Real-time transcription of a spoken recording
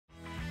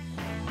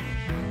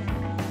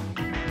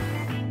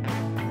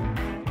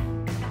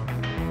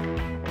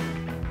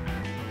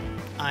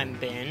I'm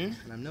Ben.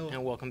 And I'm Noah.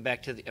 And welcome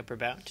back to the Upper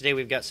Bout. Today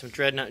we've got some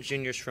Dreadnought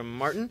Juniors from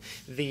Martin,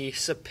 the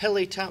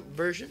Sapele top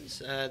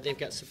versions. They've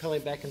got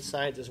Sapele back and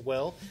sides as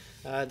well.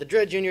 The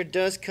Dread Junior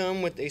does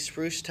come with a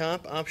spruce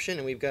top option,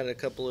 and we've got a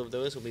couple of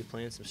those. We'll be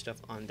playing some stuff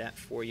on that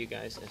for you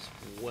guys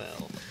as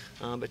well.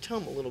 But tell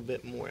them a little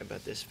bit more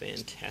about this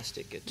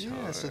fantastic guitar.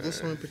 Yeah, so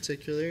this one in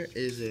particular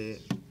is a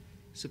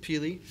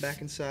Sapele back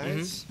and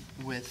sides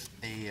with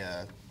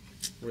a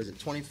what is it,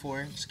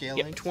 24-inch scale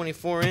length?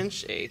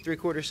 24-inch, a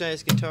 3/4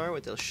 size guitar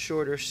with a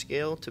shorter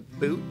scale to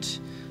boot.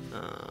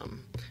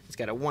 It's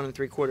got a 1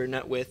 3/4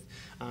 nut width.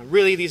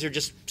 Really, these are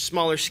just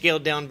smaller,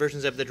 scaled-down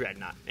versions of the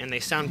Dreadnought, and they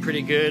sound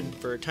pretty good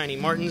for tiny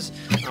Martins.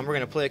 We're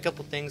going to play a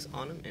couple things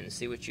on them and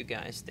see what you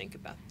guys think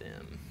about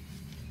them.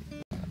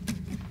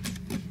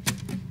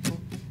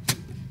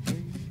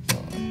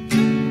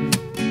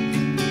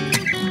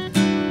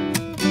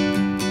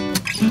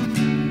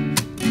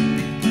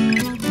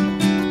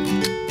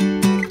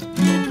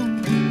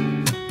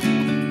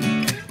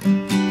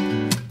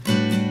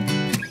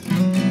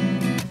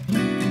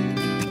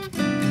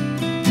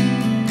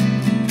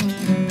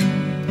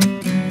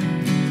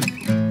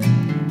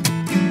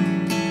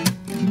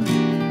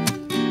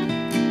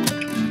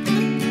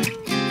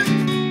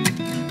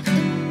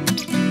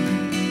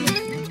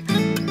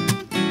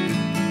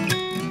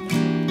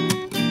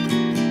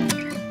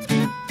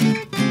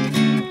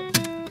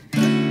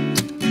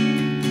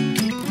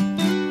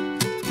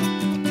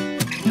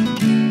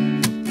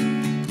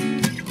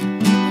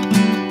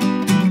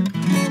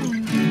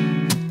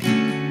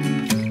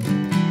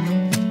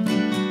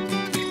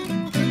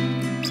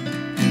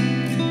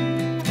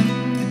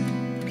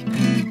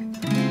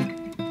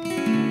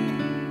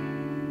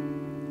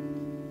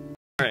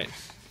 All right.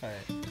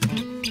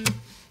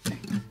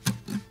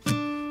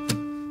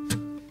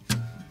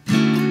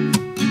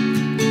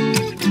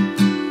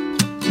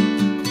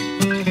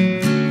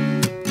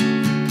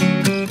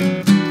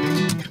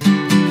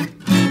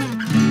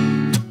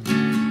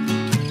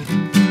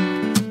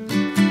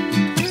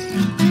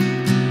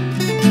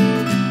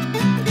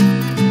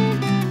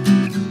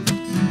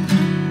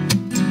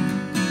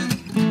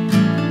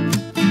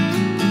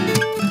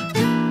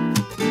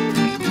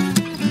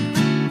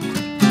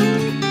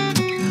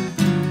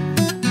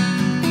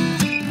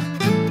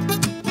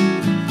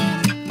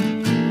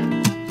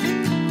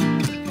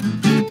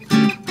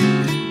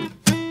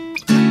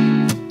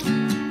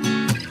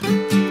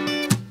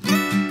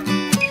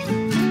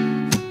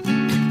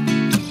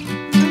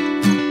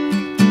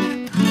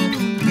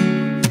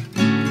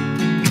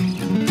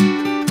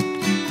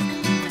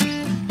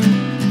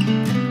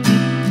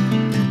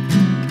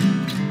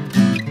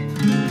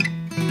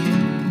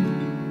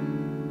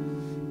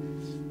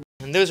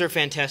 And those are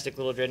fantastic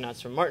little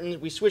Dreadnoughts from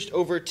Martin. We switched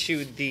over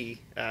to the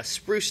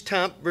spruce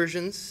top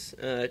versions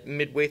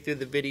midway through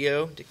the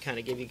video to kind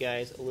of give you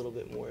guys a little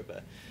bit more of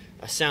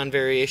a sound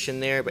variation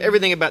there. But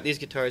everything about these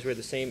guitars were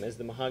the same as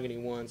the mahogany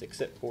ones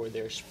except for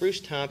their spruce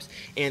tops.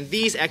 And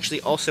these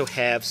actually also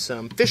have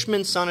some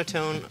Fishman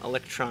Sonotone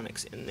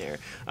electronics in there,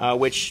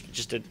 which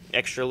just an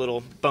extra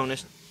little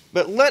bonus.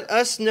 But let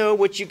us know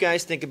what you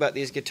guys think about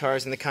these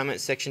guitars in the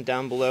comment section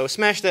down below.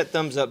 Smash that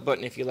thumbs up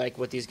button if you like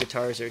what these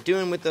guitars are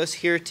doing with us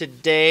here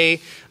today.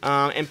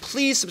 And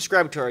please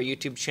subscribe to our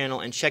YouTube channel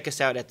and check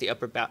us out at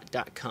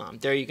theupperbout.com.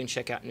 There you can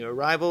check out new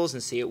arrivals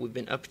and see what we've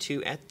been up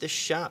to at the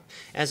shop.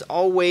 As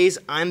always,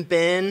 I'm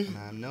Ben. And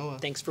I'm Noah.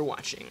 Thanks for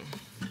watching.